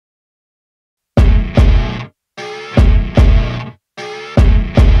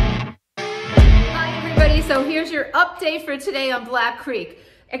So here's your update for today on Black Creek.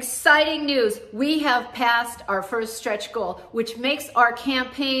 Exciting news. We have passed our first stretch goal, which makes our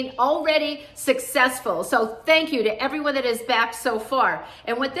campaign already successful. So thank you to everyone that has backed so far.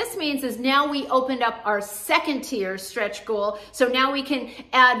 And what this means is now we opened up our second tier stretch goal. So now we can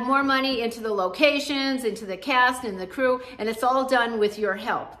add more money into the locations, into the cast and the crew, and it's all done with your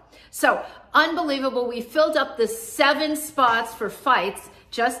help. So unbelievable. We filled up the 7 spots for fights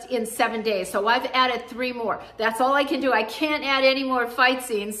just in 7 days. So I've added 3 more. That's all I can do. I can't add any more fight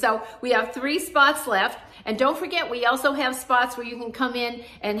scenes. So we have 3 spots left. And don't forget, we also have spots where you can come in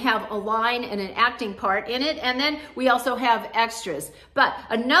and have a line and an acting part in it. And then we also have extras. But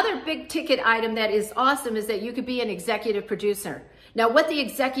another big ticket item that is awesome is that you could be an executive producer. Now, what the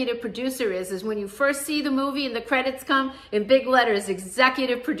executive producer is when you first see the movie and the credits come in big letters,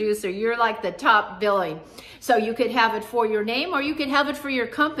 executive producer, you're like the top billing. So you could have it for your name or you could have it for your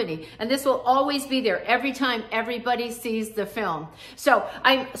company. And this will always be there every time everybody sees the film. So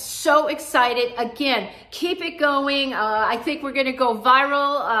I'm so excited. Again, keep it going. I think we're going to go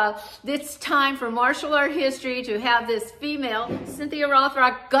viral. It's time for martial art history to have this female, Cynthia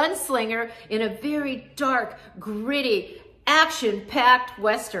Rothrock, gunslinger in a very dark, gritty, action-packed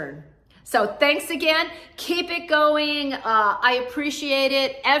Western. So thanks again. Keep it going. I appreciate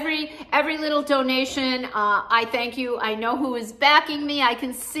it. Every little donation, I thank you. I know who is backing me. I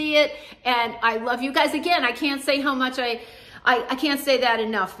can see it. And I love you guys. Again, I can't say how much I can't say that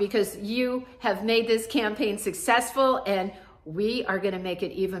enough because you have made this campaign successful and we are going to make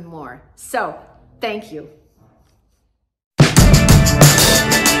it even more. So thank you.